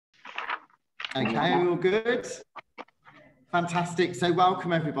Okay, all good. Fantastic. So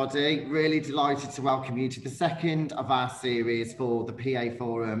welcome everybody. Really delighted to welcome you to the second of our series for the PA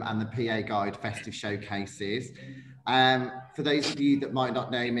Forum and the PA Guide Festive Showcases. For those of you that might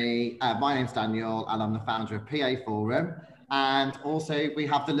not know me, my name's Daniel and I'm the founder of PA Forum. And also we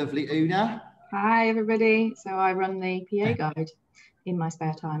have the lovely Una. Hi everybody. So I run the PA Guide in my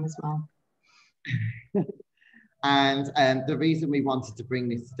spare time as well. And the reason we wanted to bring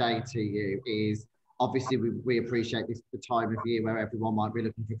this today to you is obviously we appreciate this the time of year where everyone might be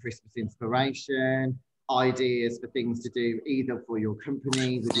looking for Christmas inspiration, ideas for things to do either for your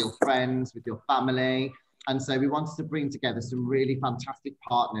company, with your friends, with your family. And so we wanted to bring together some really fantastic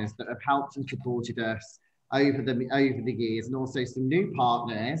partners that have helped and supported us over the years, and also some new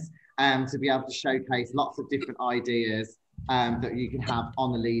partners to be able to showcase lots of different ideas that you can have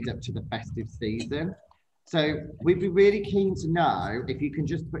on the lead up to the festive season. So we'd be really keen to know if you can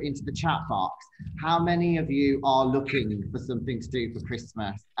just put into the chat box how many of you are looking for something to do for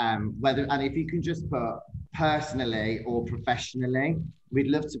Christmas, and if you can just put personally or professionally. We'd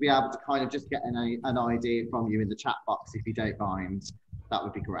love to be able to kind of just get an idea from you in the chat box if you don't mind. That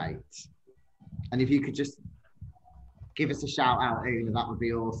would be great. And if you could just give us a shout out, Una, that would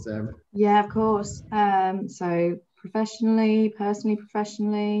be awesome. Yeah, of course. So professionally, personally,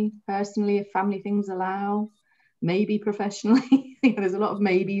 if family things allow, maybe professionally. There's a lot of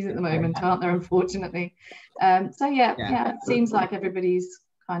maybes at the moment, aren't there, unfortunately. So yeah, it seems like everybody's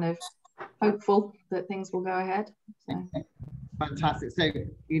kind of hopeful that things will go ahead. So. Fantastic. So,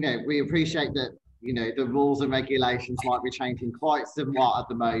 we appreciate that, the rules and regulations might be changing quite somewhat at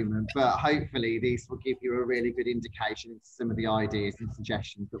the moment, but hopefully these will give you a really good indication into some of the ideas and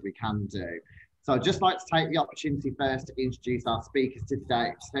suggestions that we can do. So I'd just like to take the opportunity first to introduce our speakers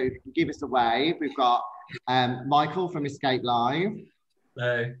today. So if you can give us a wave, we've got Michael from Escape Live.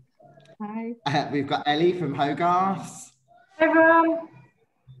 Hello. Hi. We've got Ellie from Hogarths. Hey everyone.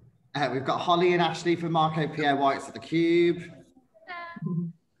 We've got Holly and Ashley from Marco Pierre White's at the Cube.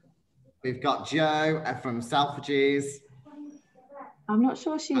 We've got Jo from Selfridges. I'm not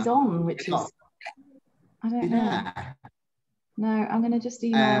sure she's on, which is, I don't know. No, I'm going to just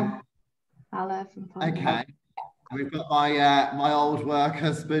email Ala from Podcast. Okay. We've got my old work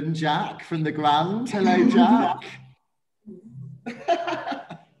husband, Jack, from the Grand. Hello, Jack.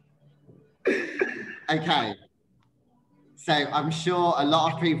 Okay. So I'm sure a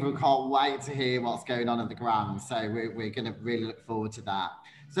lot of people can't wait to hear what's going on at the Grand. So we're going to really look forward to that.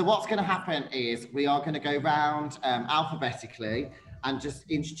 So what's going to happen is we are going to go round alphabetically and just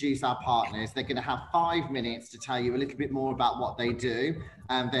introduce our partners. They're going to have 5 minutes to tell you a little bit more about what they do.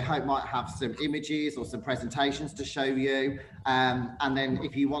 They might have some images or some presentations to show you. And then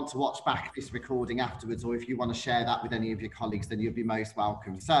if you want to watch back this recording afterwards, or if you want to share that with any of your colleagues, then you'll be most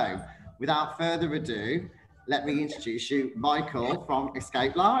welcome. So without further ado, let me introduce you, Michael from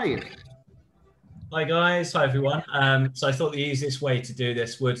Escape Live. Hi guys, hi everyone. So I thought the easiest way to do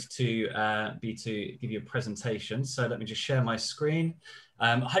this would be to give you a presentation. So let me just share my screen.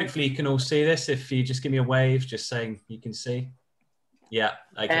 Hopefully you can all see this. If you just give me a wave, just saying you can see. Yeah,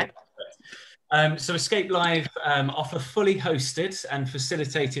 okay. So Escape Live offer fully hosted and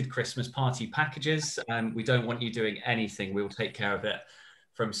facilitated Christmas party packages. We don't want you doing anything. We'll take care of it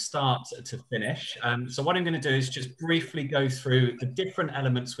from start to finish. So what I'm going to do is just briefly go through the different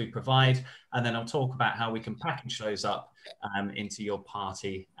elements we provide, and then I'll talk about how we can package those up into your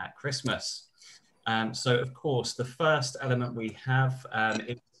party at Christmas. So of course, the first element we have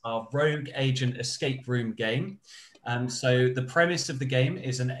is our Rogue Agent Escape Room game. So the premise of the game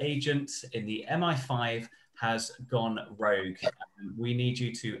is an agent in the MI5 has gone rogue. We need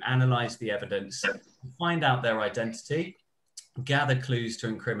you to analyze the evidence, find out their identity, gather clues to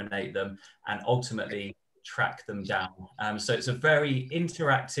incriminate them, and ultimately track them down. So it's a very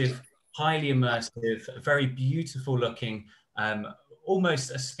interactive, highly immersive, very beautiful looking,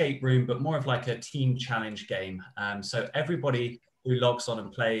 almost escape room, but more of like a team challenge game. So everybody who logs on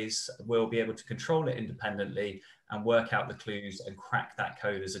and plays will be able to control it independently and work out the clues and crack that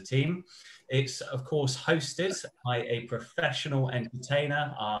code as a team. It's of course hosted by a professional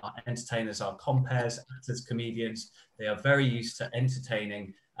entertainer. Our entertainers are compares, actors, comedians. They are very used to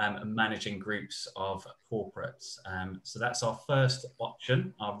entertaining and managing groups of corporates. So that's our first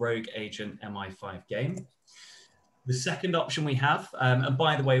option, our Rogue Agent MI5 game. The second option we have, and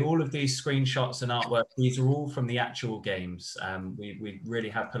by the way, all of these screenshots and artwork, these are all from the actual games. We really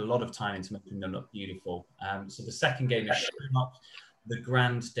have put a lot of time into making them look beautiful. So the second game is Sherlock. the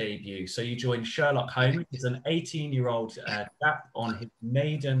grand debut. So you join Sherlock Holmes, who's an 18-year-old chap on his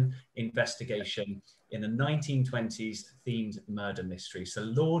maiden investigation in a 1920s themed murder mystery. So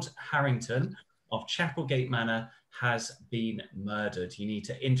Lord Harrington of Chapelgate Manor has been murdered. You need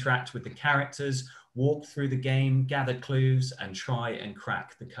to interact with the characters, walk through the game, gather clues, and try and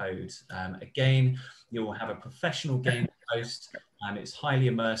crack the code. Again, you will have a professional game host. It's highly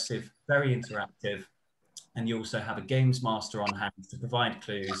immersive, very interactive, and you also have a games master on hand to provide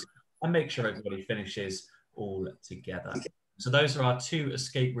clues and make sure everybody finishes all together. So those are our 2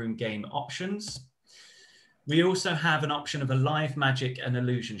 escape room game options. We also have an option of a live magic and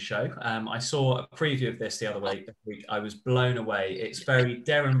illusion show. I saw a preview of this the other week. I was blown away. It's very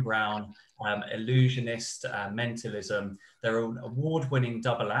Derren Brown, illusionist, mentalism. They're an award-winning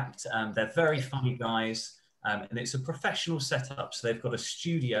double act. They're very funny guys. And it's a professional setup. So they've got a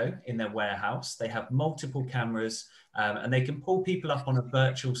studio in their warehouse. They have multiple cameras, and they can pull people up on a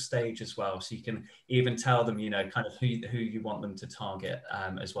virtual stage as well. So you can even tell them, you know, kind of who you want them to target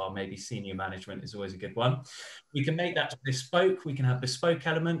as well. Maybe senior management is always a good one. We can make that bespoke. We can have bespoke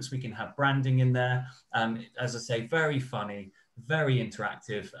elements. We can have branding in there. As I say, very funny, very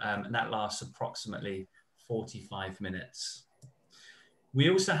interactive, and that lasts approximately 45 minutes. We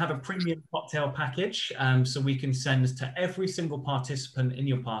also have a premium cocktail package. So we can send to every single participant in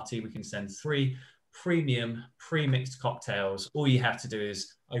your party, we can send 3 premium pre-mixed cocktails. All you have to do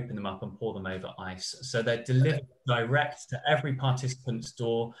is open them up and pour them over ice. So they're delivered direct to every participant's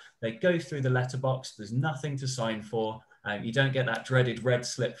door. They go through the letterbox. There's nothing to sign for. You don't get that dreaded red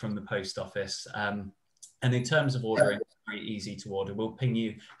slip from the post office. And in terms of ordering, it's very easy to order. We'll ping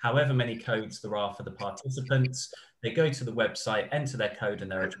you however many codes there are for the participants. They go to the website, enter their code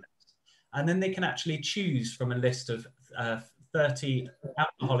and their address, and then they can actually choose from a list of 30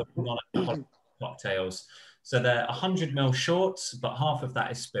 alcoholic and non-alcoholic cocktails. So they're 100 ml shorts, but half of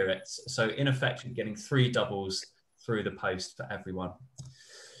that is spirits. So in effect, you're getting 3 doubles through the post for everyone.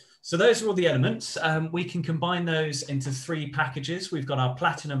 So those are all the elements. We can combine those into 3 packages. We've got our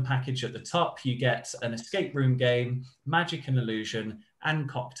platinum package at the top. You get an escape room game, magic and illusion, and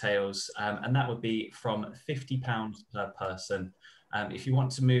cocktails, and that would be from £50 per person. If you want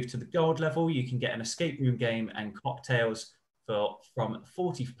to move to the gold level, you can get an escape room game and cocktails from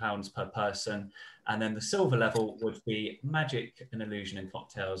 £40 per person, and then the silver level would be magic and illusion and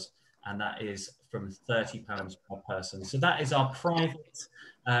cocktails, and that is from £30 per person. So that is our private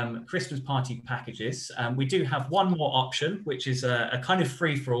Christmas party packages. We do have one more option, which is a kind of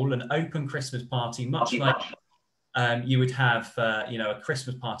free-for-all, an open Christmas party, much like you would have, you know, a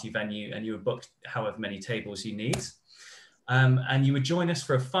Christmas party venue, and you would book however many tables you need. And you would join us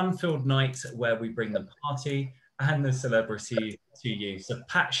for a fun-filled night where we bring the party and the celebrity to you. So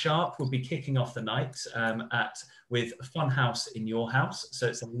Pat Sharp will be kicking off the night with Funhouse in Your House. So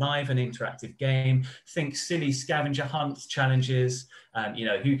it's a live and interactive game. Think silly scavenger hunts, challenges, you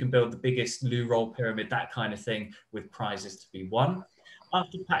know, who can build the biggest loo roll pyramid, that kind of thing, with prizes to be won.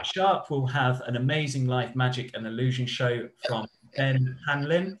 After Pat Sharp, we'll have an amazing live magic and illusion show from Ben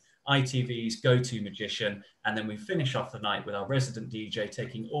Hanlon, ITV's go-to magician. And then we finish off the night with our resident DJ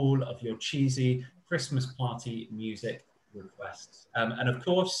taking all of your cheesy Christmas party music requests. And of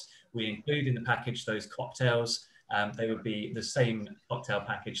course, we include in the package those cocktails. They would be the same cocktail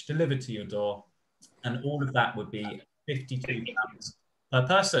package delivered to your door. And all of that would be £52 per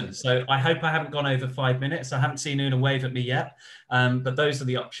person. So I hope I haven't gone over 5 minutes. I haven't seen Una wave at me yet, but those are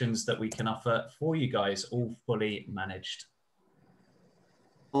the options that we can offer for you guys, all fully managed.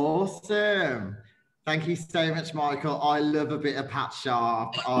 Awesome. Thank you so much, Michael. I love a bit of Pat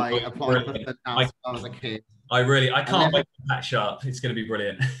Sharp. I applied for Funhouse when I was a kid. I can't wait for Pat Sharp. It's going to be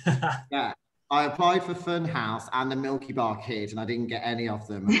brilliant. Yeah. I applied for Funhouse and the Milky Bar Kid, and I didn't get any of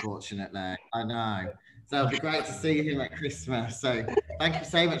them, unfortunately. I know. So it'll be great to see him at Christmas. So thank you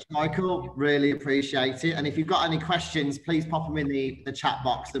so much, Michael. Really appreciate it. And if you've got any questions, please pop them in the chat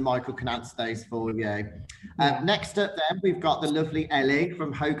box and Michael can answer those for you. Next up then, we've got the lovely Ellie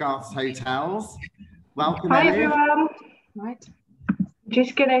from Hogarths Hotels. Welcome, Hi, Ellie. everyone. Right.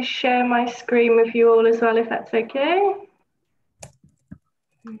 Just going to share my screen with you all as well, if that's okay.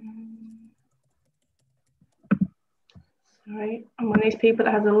 Sorry, I'm one of those people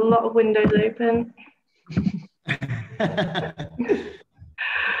that has a lot of windows open.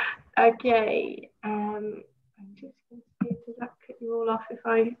 Okay, I'm just going to see, does that cut you all off if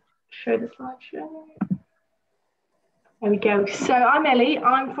I show the slideshow? There we go. So I'm Ellie,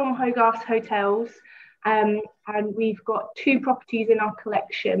 I'm from Hogarths Hotels, and we've got 2 properties in our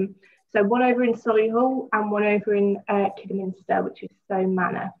collection. So one over in Solihull and one over in Kidderminster, which is Stone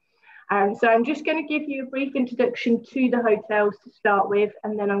Manor. So I'm just going to give you a brief introduction to the hotels to start with,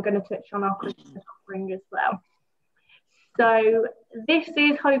 and then I'm going to touch on our Christmas offering as well. So this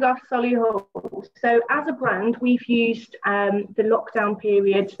is Hogarths Solihull. So as a brand, we've used the lockdown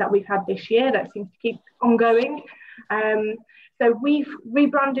period that we've had this year, that seems to keep ongoing. So we've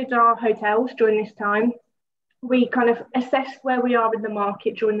rebranded our hotels during this time. We kind of assessed where we are in the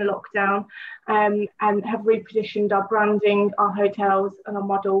market during the lockdown, and have repositioned our branding, our hotels and our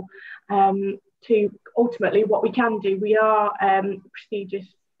model to ultimately what we can do. We are a prestigious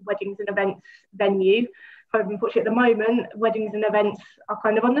weddings and events venue. However, unfortunately, at the moment, weddings and events are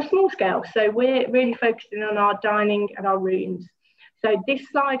kind of on the small scale. So we're really focusing on our dining and our rooms. So this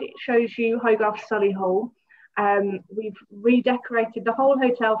slide, it shows you Hogarths Solihull. We've redecorated the whole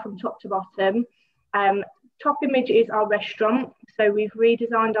hotel from top to bottom. Top image is our restaurant. So we've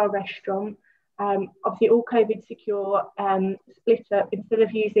redesigned our restaurant. Obviously all COVID secure, split up. Instead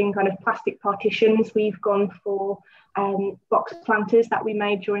of using kind of plastic partitions, we've gone for box planters that we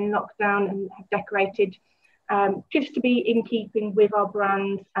made during lockdown and have decorated just to be in keeping with our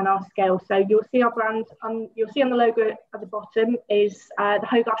brand and our scale. So you'll see our brand, you'll see on the logo at the bottom is the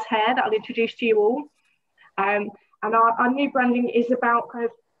Hogarths hair that I'll introduce to you all. And our new branding is about kind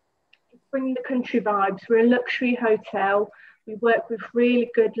of bringing the country vibes. We're a luxury hotel. We work with really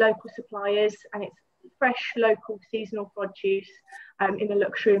good local suppliers, and it's fresh, local, seasonal produce in a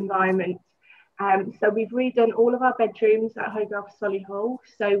luxury environment. So we've redone all of our bedrooms at Hogarths Solihull.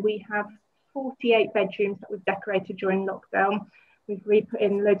 So we have 48 bedrooms that we've decorated during lockdown. We've re-put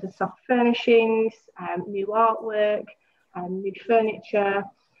in loads of soft furnishings, new artwork, new furniture,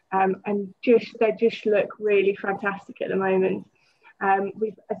 and they just look really fantastic at the moment.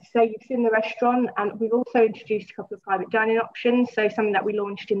 We've, as I say, you've seen the restaurant, and we've also introduced a couple of private dining options. So something that we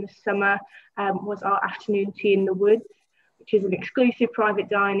launched in the summer was our afternoon tea in the woods, which is an exclusive private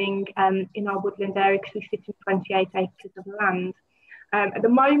dining in our woodland area, because we sit in 28 acres of land. At the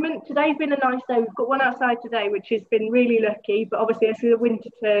moment, today's been a nice day. We've got one outside today, which has been really lucky, but obviously as the winter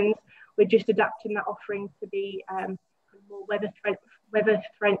turns, we're just adapting that offering to be more weather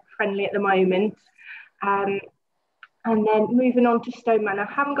friendly at the moment. And then moving on to Stone Manor.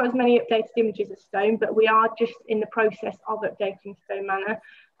 I haven't got as many updated images of Stone, but we are just in the process of updating Stone Manor.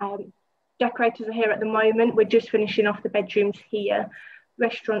 Decorators are here at the moment. We're just finishing off the bedrooms here.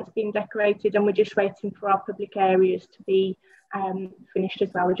 Restaurants being decorated, and we're just waiting for our public areas to be finished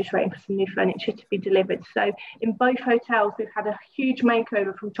as well. We're just waiting for some new furniture to be delivered. So in both hotels, we've had a huge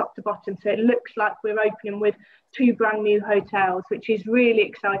makeover from top to bottom. So it looks like we're opening with 2 brand new hotels, which is really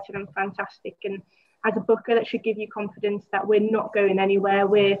exciting and fantastic. And as a booker, that should give you confidence that we're not going anywhere.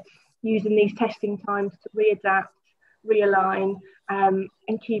 We're using these testing times to readapt, realign, and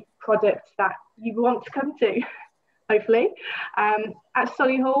keep products that you want to come to, hopefully. At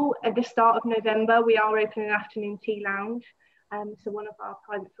Solihull, at the start of November, we are opening an afternoon tea lounge. So one of our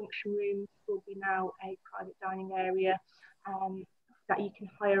private function rooms will be now a private dining area that you can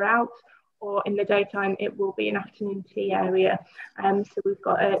hire out, or in the daytime it will be an afternoon tea area. So we've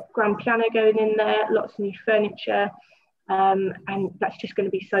got a grand piano going in there, lots of new furniture, and that's just going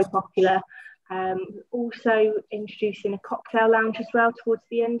to be so popular. Also introducing a cocktail lounge as well towards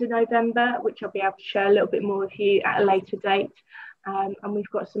the end of November, which I'll be able to share a little bit more with you at a later date. And we've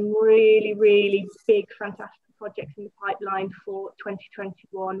got some really, really big, fantastic projects in the pipeline for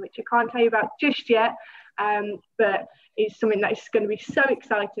 2021, which I can't tell you about just yet, but it's something that is going to be so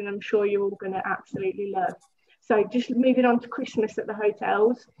exciting. I'm sure you're all going to absolutely love. So just moving on to Christmas at the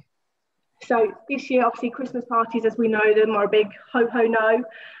hotels. So this year, obviously, Christmas parties, as we know them, are a big ho-ho no.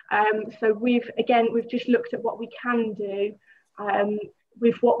 So we've just looked at what we can do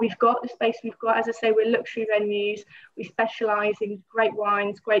with what we've got, the space we've got. As I say, we're luxury venues. We specialise in great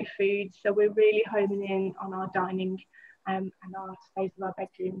wines, great food. So we're really homing in on our dining and our space of our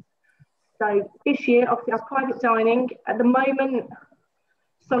bedrooms. So this year, obviously, our private dining, at the moment,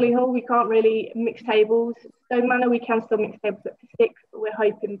 Solihull, we can't really mix tables. Stone Manor, we can still mix tables up to 6, but we're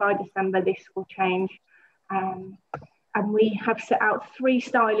hoping by December this will change. And we have set out 3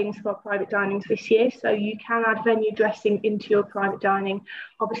 stylings for our private dinings this year. So you can add venue dressing into your private dining.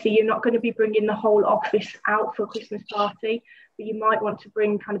 Obviously, you're not going to be bringing the whole office out for a Christmas party, but you might want to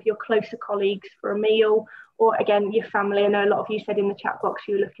bring kind of your closer colleagues for a meal, or again, your family. I know a lot of you said in the chat box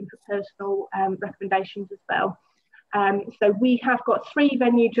you were looking for personal recommendations as well. So we have got 3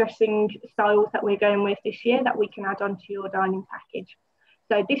 venue dressing styles that we're going with this year that we can add onto your dining package.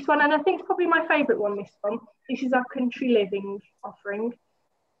 So this one, and I think it's probably my favourite one, this is our country living offering.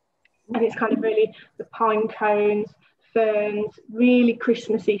 And it's kind of really the pine cones, ferns, really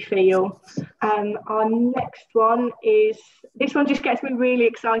Christmassy feel. Our next one is, this one just gets me really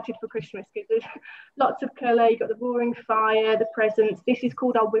excited for Christmas because there's lots of colour. You've got the roaring fire, the presents. This is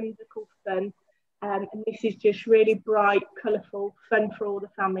called our whimsical fun. And this is just really bright, colourful, fun for all the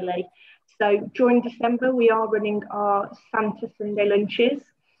family. So during December, we are running our Santa Sunday lunches,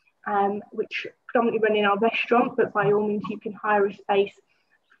 which predominantly run in our restaurant, but by all means you can hire a space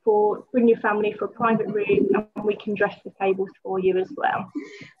bring your family for a private room, and we can dress the tables for you as well.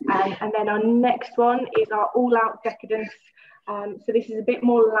 And then our next one is our all-out decadence. So this is a bit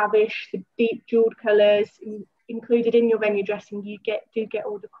more lavish, the deep jewelled colours included in your venue dressing. You do get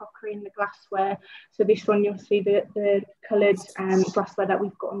all the crockery and the glassware. So this one you'll see the coloured glassware that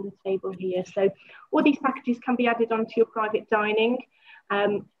we've got on the table here. So all these packages can be added onto your private dining.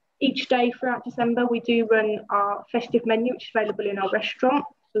 Each day throughout December, we do run our festive menu, which is available in our restaurant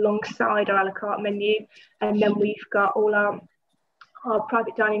alongside our a la carte menu. And then we've got all our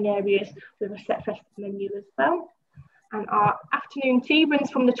private dining areas with a set festive menu as well. And our afternoon tea runs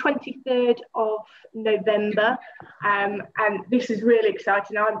from the 23rd of November. And this is really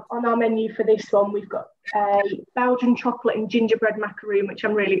exciting. On our menu for this one, we've got a Belgian chocolate and gingerbread macaroon, which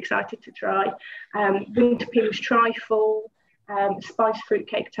I'm really excited to try. Winter Pim's trifle, spiced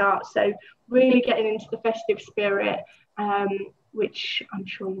fruitcake tart. So really getting into the festive spirit, which I'm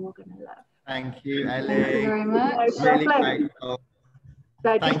sure you're all going to love. Thank you, Ellie. Thank you very much. No Really problem. grateful.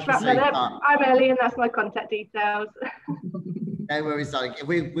 So just to wrap that up, I'm Ellie, and that's my contact details. No worries, darling.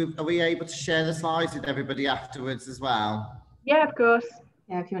 Are we able to share the slides with everybody afterwards as well? Yeah, of course.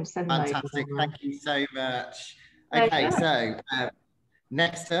 Yeah, if you want to send them Fantastic. over. Thank you so much. Okay, so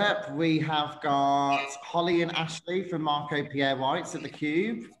next up we have got Holly and Ashley from Marco Pierre White's at the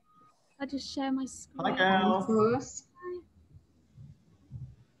Cube. I'll just share my screen. Hi, girls. Of course.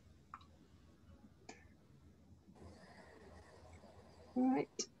 All right.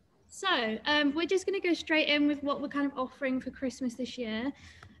 So we're just going to go straight in with what we're kind of offering for Christmas this year.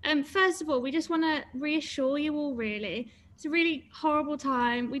 First of all, we just want to reassure you all, really. It's a really horrible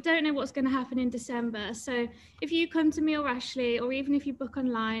time. We don't know what's going to happen in December. So if you come to me or Ashley, or even if you book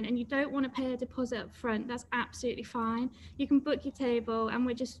online and you don't want to pay a deposit up front, that's absolutely fine. You can book your table, and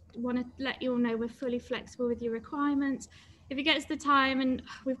we just want to let you all know we're fully flexible with your requirements. If it gets to the time and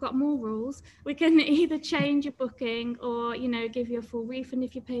we've got more rules, we can either change your booking or, you know, give you a full refund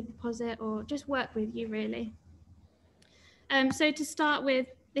if you pay the deposit, or just work with you, really. So to start with,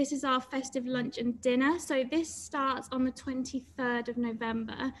 this is our festive lunch and dinner. So this starts on the 23rd of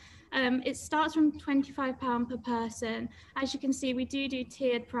November. It starts from £25 per person. As you can see, we do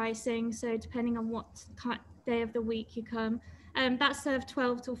tiered pricing. So depending on what day of the week you come, that's served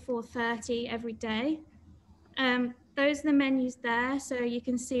 12 till 4:30 every day. Those are the menus there. So you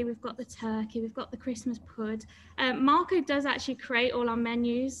can see we've got the turkey, we've got the Christmas pud. Marco does actually create all our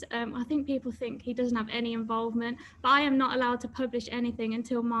menus. I think people think he doesn't have any involvement, but I am not allowed to publish anything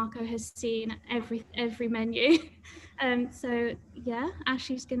until Marco has seen every menu. So yeah,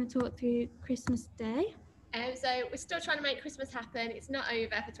 Ashley's going to talk through Christmas Day. So we're still trying to make Christmas happen. It's not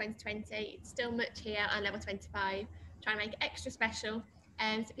over for 2020. It's still much here on level 25, trying to make it extra special.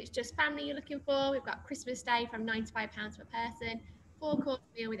 So if it's just family you're looking for, we've got Christmas Day from £95 per person, 4-course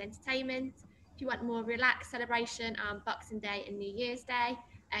meal with entertainment. If you want more relaxed celebration on Boxing Day and New Year's Day,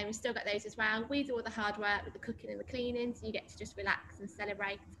 we've still got those as well. We do all the hard work with the cooking and the cleaning, so you get to just relax and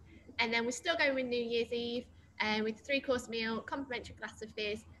celebrate. And then we're still going with New Year's Eve with 3-course meal, complimentary glass of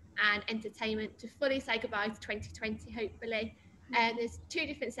fizz, and entertainment to fully say goodbye to 2020, hopefully. There's 2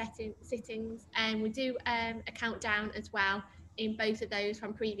 different sittings, and we do a countdown as well in both of those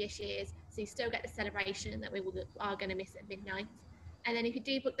from previous years, so you still get the celebration that we are going to miss at midnight. And then if you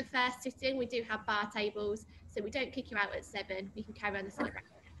do book the first sitting, we do have bar tables, so we don't kick you out at 7. We can carry on the celebration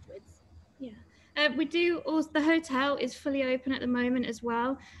afterwards. Yeah. We do also, the hotel is fully open at the moment as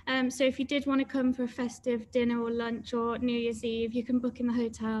well. So if you did want to come for a festive dinner or lunch or New Year's Eve, you can book in the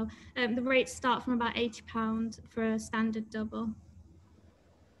hotel. The rates start from about £80 for a standard double.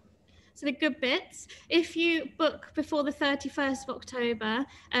 So the good bits, if you book before the 31st of October,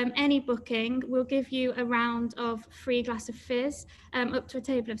 any booking will give you a round of free glass of fizz up to a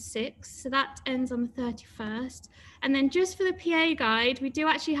table of 6. So that ends on the 31st. And then just for the PA guide, we do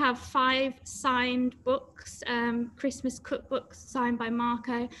actually have 5 signed books, Christmas cookbooks signed by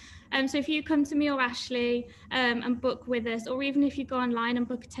Marco. So if you come to me or Ashley and book with us, or even if you go online and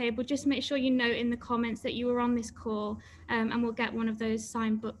book a table, just make sure you note in the comments that you were on this call, and we'll get one of those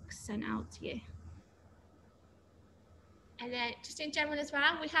signed books sent out to you. And then just in general as well,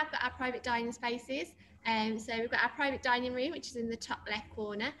 we have got our private dining spaces. So we've got our private dining room, which is in the top left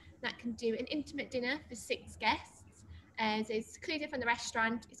corner. That can do an intimate dinner for 6 guests. So it's excluded from the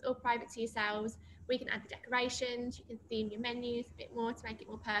restaurant. It's all private to yourselves. We can add the decorations, you can theme your menus a bit more to make it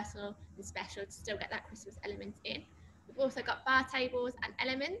more personal and special to still get that Christmas element in. We've also got bar tables and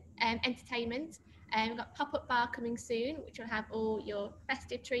entertainment. We've got pop-up bar coming soon, which will have all your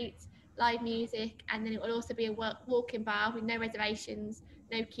festive treats, live music, and then it will also be a walk-in bar with no reservations,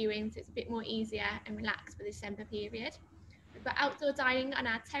 no queuing, so it's a bit more easier and relaxed for the December period. We've got outdoor dining on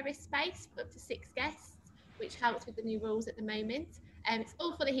our terrace space for up to 6 guests, which helps with the new rules at the moment. It's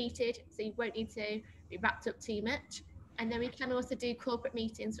all fully heated, so you won't need to be wrapped up too much. And then we can also do corporate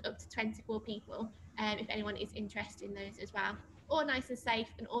meetings for up to 24 people, if anyone is interested in those as well. All nice and safe,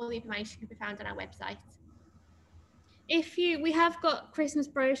 and all the information can be found on our website. We have got Christmas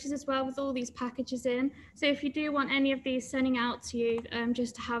brochures as well with all these packages in. So if you do want any of these sending out to you,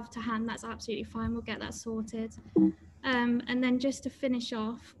 just to have to hand, that's absolutely fine. We'll get that sorted. And then just to finish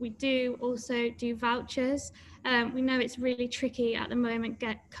off, we do also do vouchers. We know it's really tricky at the moment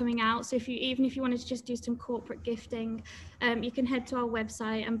coming out. So even if you wanted to just do some corporate gifting, you can head to our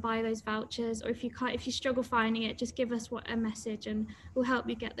website and buy those vouchers. Or if you struggle finding it, just give us a message and we'll help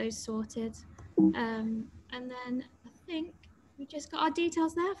you get those sorted. And then I think we just got our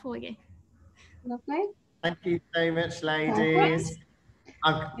details there for you. Lovely. Thank you so much, ladies.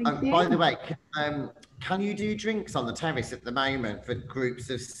 By the way, can you do drinks on the terrace at the moment for groups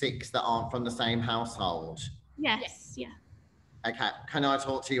of 6 that aren't from the same household? Yes, yeah. Okay, can I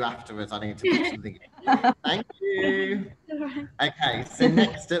talk to you afterwards? I need to put something in. Thank you. Okay, so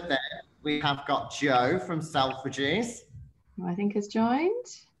next up there, we have got Joe from Selfridges. Who I think has joined.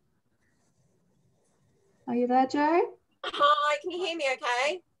 Are you there, Joe? Hi, can you hear me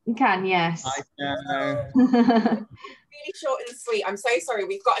okay? You can, yes. Hi, Joe. Really short and sweet. I'm so sorry.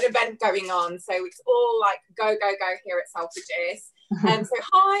 We've got an event going on, so it's all like go, go, go here at Selfridges. So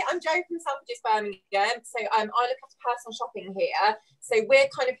hi, I'm Jo from Selfridges Birmingham. So I look after personal shopping here. So we're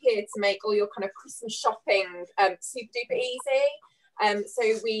kind of here to make all your kind of Christmas shopping super duper easy.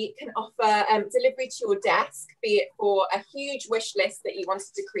 So we can offer delivery to your desk, be it for a huge wish list that you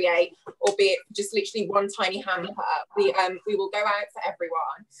wanted to create, or be it just literally one tiny hamper. We will go out for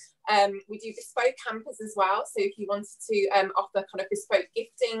everyone. We do bespoke hampers as well. So if you wanted to offer kind of bespoke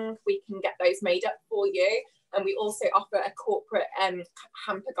gifting, we can get those made up for you. And we also offer a corporate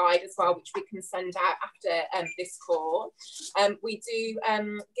hamper guide as well, which we can send out after this call. We do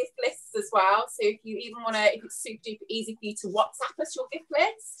gift lists as well. So if you even want to, if it's super duper easy for you to WhatsApp us your gift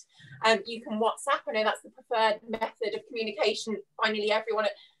list, you can WhatsApp. I know that's the preferred method of communication. Finally, everyone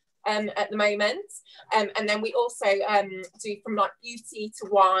at the moment. And then we also do from like beauty to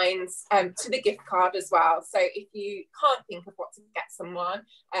wines to the gift card as well. So if you can't think of what to get someone,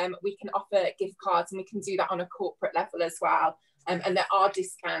 we can offer gift cards, and we can do that on a corporate level as well. And there are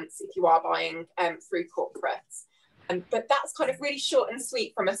discounts if you are buying through corporates. But that's kind of really short and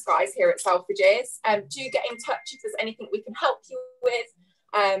sweet from us guys here at Selfridges. Do get in touch if there's anything we can help you with.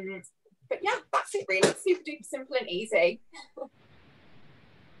 But yeah, that's it really. Super duper simple and easy.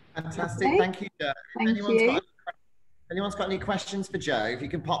 Fantastic, okay. Thank you, Joe. Thank you. Anyone's got any questions for Joe? If you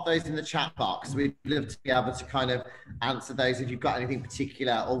can pop those in the chat box, we'd love to be able to kind of answer those if you've got anything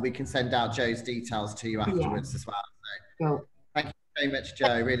particular, or we can send out Joe's details to you afterwards as well. So, cool. Thank you very much,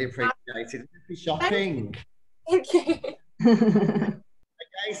 Joe. Really appreciate it. Happy shopping. Thank you.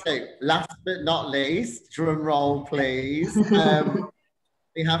 Okay, so last but not least, drum roll, please.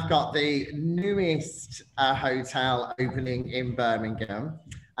 We have got the newest hotel opening in Birmingham,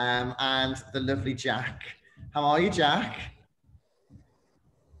 and the lovely Jack. How are you, Jack?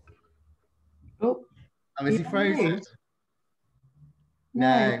 Oh, is he frozen? No,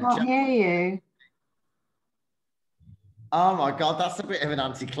 I can't hear you. Oh my God, that's a bit of an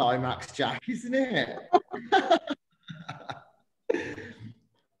anticlimax, Jack, isn't it?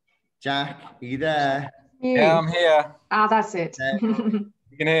 Jack, are you there? Yeah, I'm here. Ah, that's it.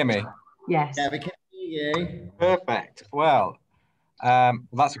 You can hear me? Yes. Yeah, we can hear you. Perfect. Well,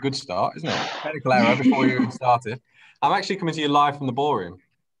 that's a good start, isn't it? Technical error before you even started. I'm actually coming to you live from the ballroom.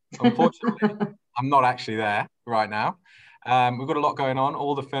 Unfortunately, I'm not actually there right now. We've got a lot going on.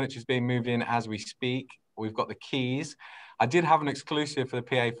 All the furniture's being moved in as we speak. We've got the keys. I did have an exclusive for the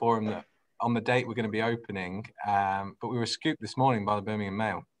PA Forum that on the date we're going to be opening, but we were scooped this morning by the Birmingham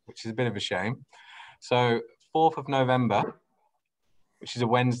Mail, which is a bit of a shame. So 4th of November, which is a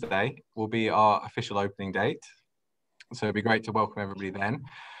Wednesday, will be our official opening date. So it'd be great to welcome everybody then.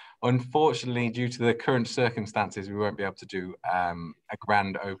 Unfortunately, due to the current circumstances, we won't be able to do a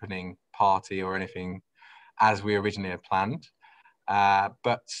grand opening party or anything as we originally had planned.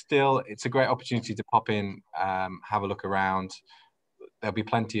 But still, it's a great opportunity to pop in, have a look around. There'll be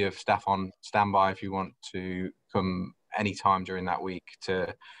plenty of staff on standby if you want to come any time during that week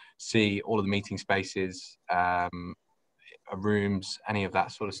to see all of the meeting spaces, rooms, any of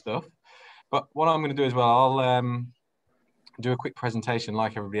that sort of stuff. But what I'm going to do as well, I'll do a quick presentation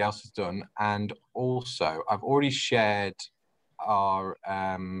like everybody else has done. And also, I've already shared our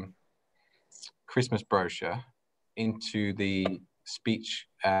Christmas brochure into the speech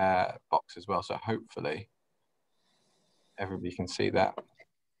box as well. So hopefully everybody can see that.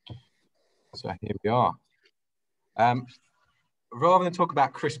 So here we are. Rather than talk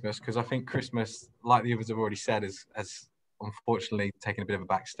about Christmas, because I think Christmas, like the others have already said, has unfortunately taken a bit of a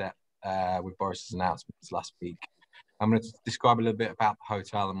back step with Boris's announcements last week. I'm going to describe a little bit about the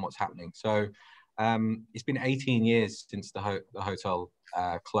hotel and what's happening. So it's been 18 years since the hotel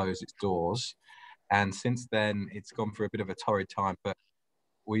closed its doors. And since then, it's gone through a bit of a torrid time. But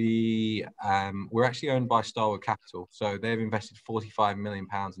we're actually owned by Starwood Capital. So they've invested £45 million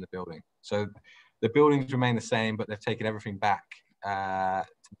in the building. So the buildings remain the same, but they've taken everything back to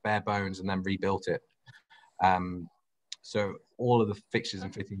bare bones and then rebuilt it. So all of the fixtures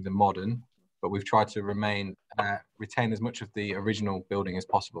and fittings are modern, but we've tried to retain as much of the original building as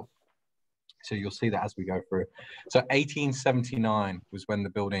possible. So you'll see that as we go through. So 1879 was when the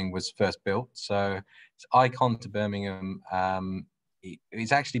building was first built. So it's icon to Birmingham.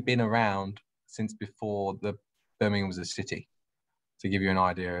 It's actually been around since before Birmingham was a city, to give you an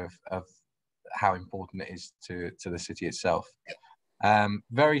idea of how important it is to the city itself.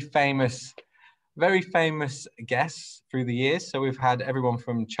 Very famous guests through the years. So we've had everyone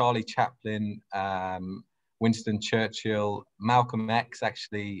from Charlie Chaplin, Winston Churchill, Malcolm X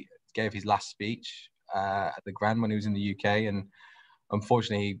actually gave his last speech at the Grand when he was in the UK, and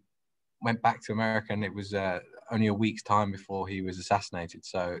unfortunately went back to America, and it was only a week's time before he was assassinated.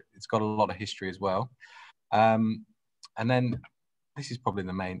 So it's got a lot of history as well. And then this is probably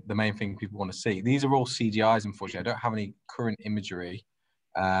the main thing people want to see. These are all CGIs, unfortunately. I don't have any current imagery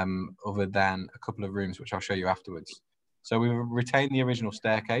other than a couple of rooms, which I'll show you afterwards. So we've retained the original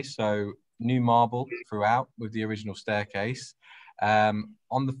staircase, so new marble throughout with the original staircase.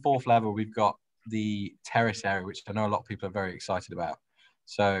 On the 4th level, we've got the terrace area, which I know a lot of people are very excited about.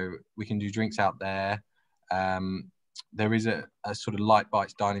 So we can do drinks out there. There is a sort of light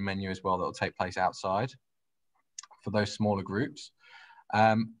bites dining menu as well that will take place outside for those smaller groups.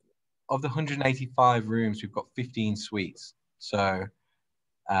 Of the 185 rooms, we've got 15 suites. So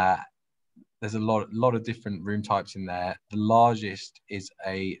there's a lot of different room types in there. The largest is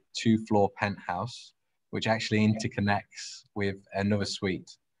a 2-floor penthouse, which actually interconnects with another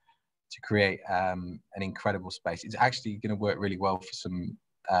suite to create an incredible space. It's actually going to work really well for some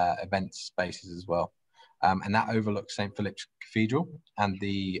event spaces as well. And that overlooks St. Philip's Cathedral and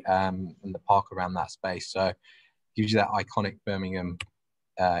the park around that space. So it gives you that iconic Birmingham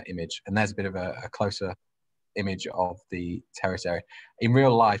image. And there's a bit of a closer image of the terrace area. In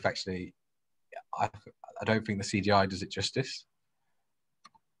real life, actually, I don't think the CGI does it justice.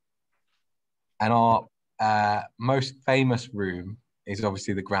 And our most famous room is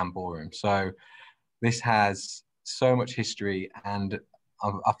obviously the Grand Ballroom. So this has so much history, and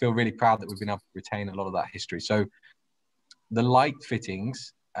I feel really proud that we've been able to retain a lot of that history. So the light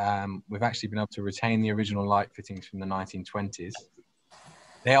fittings, we've actually been able to retain the original light fittings from the 1920s.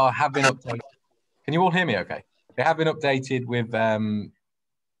 They have been updated. Can you all hear me okay? They have been updated with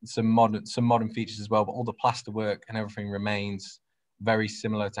some modern features as well, but all the plaster work and everything remains very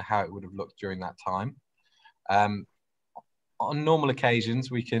similar to how it would have looked during that time. On normal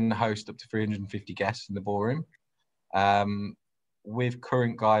occasions, we can host up to 350 guests in the ballroom. With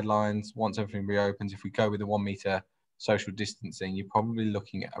current guidelines, once everything reopens, if we go with the 1 meter social distancing, you're probably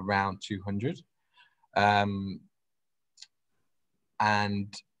looking at around 200.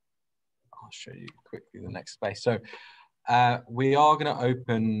 And I'll show you quickly the next space. So we are going to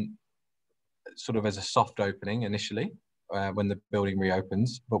open sort of as a soft opening initially when the building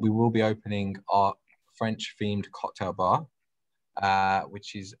reopens, but we will be opening our French themed cocktail bar,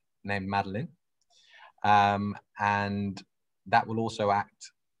 which is named Madeleine. And that will also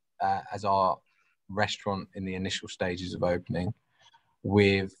act as our restaurant in the initial stages of opening,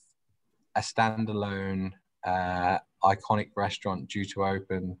 with a standalone iconic restaurant due to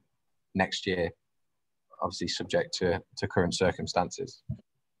open next year, obviously subject to current circumstances.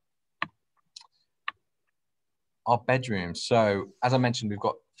 Our bedrooms. So as I mentioned, we've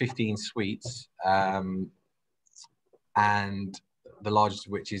got 15 suites, and the largest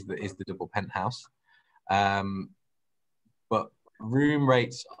of which is the double penthouse. But room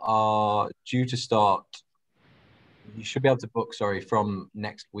rates are due to start. You should be able to book, from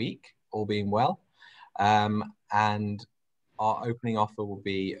next week, all being well. And our opening offer will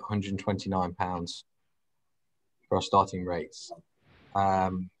be £129 for our starting rates.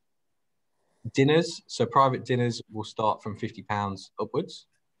 Dinners, so private dinners will start from £50 upwards.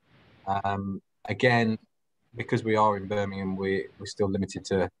 Again, because we are in Birmingham, we're still limited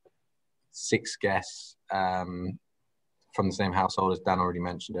to 6 guests from the same household, as Dan already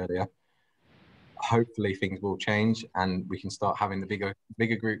mentioned earlier. Hopefully things will change and we can start having the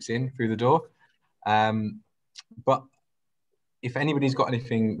bigger groups in through the door. But if anybody's got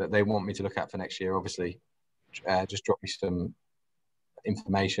anything that they want me to look at for next year, obviously, just drop me some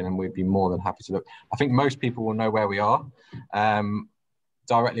information and we'd be more than happy to look. I think most people will know where we are.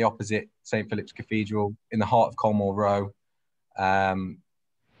 Directly opposite St. Philip's Cathedral, in the heart of Colmore Row.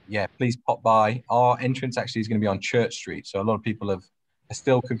 Yeah, please pop by. Our entrance actually is going to be on Church Street, so a lot of people are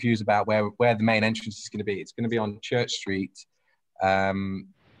still confused about where the main entrance is going to be. It's going to be on Church Street,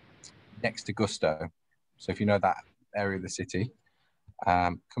 next to Gusto. So if you know that area of the city,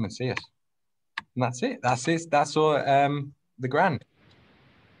 come and see us. And that's it. That's all. The grand.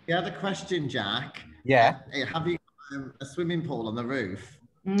 The other question, Jack. Yeah. Have you got a swimming pool on the roof?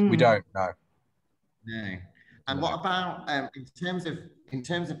 We don't. No. No. And No. what about in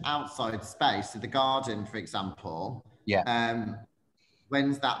terms of outside space, so the garden, for example? Yeah.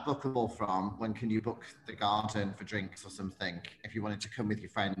 When's that bookable from? When can you book the garden for drinks or something? If you wanted to come with your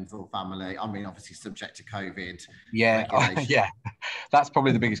friends or family, I mean, obviously subject to COVID. Yeah, regulations. yeah. That's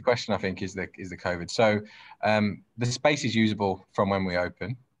probably the biggest question, I think, is the COVID. So the space is usable from when we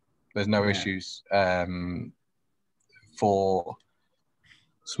open. There's no issues for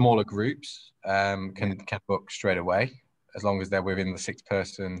smaller groups. Can book straight away as long as they're within the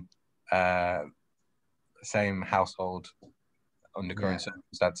 6-person same household under current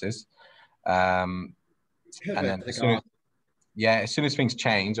circumstances. And then as soon as things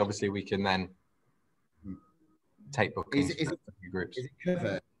change, obviously we can then take bookings for groups. Is it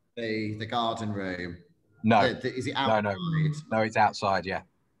covered, the garden room? No. Is it outside? No, it's outside, yeah.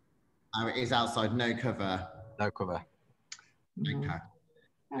 Oh, it is outside, no cover? No cover. Okay.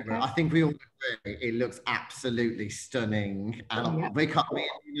 I think we all agree it looks absolutely stunning. And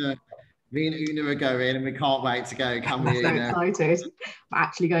me and Una are going and we can't wait to go, can we, I'm Una? so excited. I'm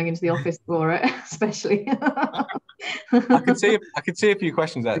actually going into the office for it, especially. I could see a few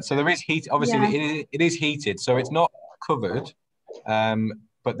questions there. So there is heat. Obviously, it is heated, so it's not covered,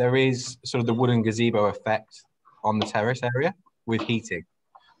 but there is sort of the wooden gazebo effect on the terrace area with heating.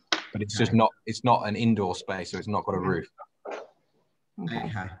 But it's just not. It's not an indoor space, so it's not got a roof.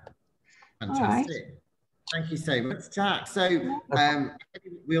 Okay. Fantastic. Thank you so much, Jack. So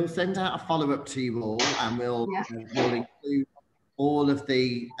we'll send out a follow-up to you all, and we'll include all of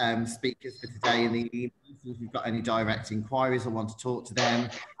the speakers for today in the email. So if you've got any direct inquiries or want to talk to them,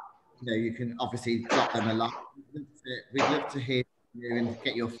 you can obviously drop them a line. We'd love to hear from you and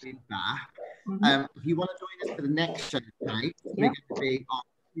get your feedback. If you want to join us for the next show, Kate, we're going to be on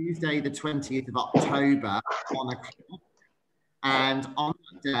Tuesday, the 20th of October, 1 o'clock. And on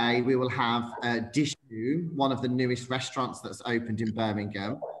that day, we will have Dishu, one of the newest restaurants that's opened in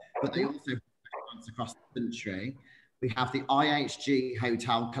Birmingham, but they also have restaurants across the country. We have the IHG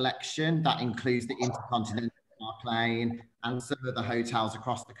Hotel Collection, that includes the Intercontinental Park Lane and some of the hotels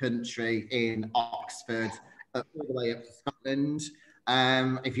across the country in Oxford, all the way up to Scotland.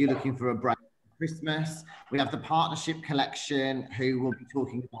 If you're looking for a break for Christmas, we have the Partnership Collection, who will be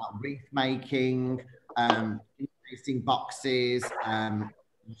talking about wreath making, tasting boxes, and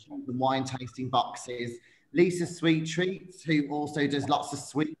wine tasting boxes. Lisa Sweet Treats, who also does lots of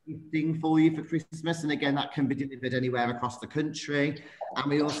sweet gifting for you for Christmas, and again that can be delivered anywhere across the country.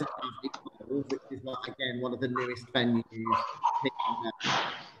 And we also have Evolve, which is one of the newest venues.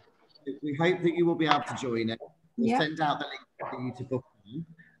 We hope that you will be able to join us. We'll send out the link for you to book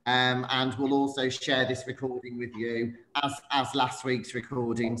on, and we'll also share this recording with you as last week's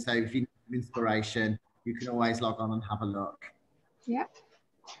recording. So if you need some inspiration, you can always log on and have a look.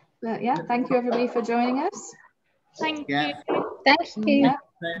 Thank you everybody for joining us. Thank you. Thank you.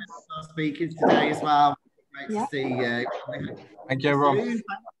 Our speakers today as well. Great to see you. Thank you, everyone. Thank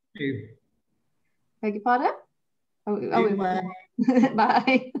you. Beg your pardon? Bye.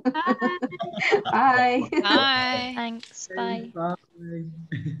 Bye. Bye. Bye. Thanks. Bye. Bye.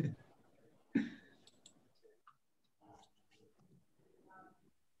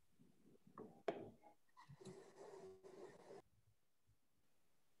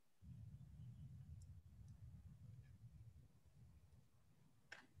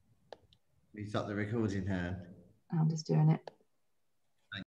 We start the recording here. I'm just doing it.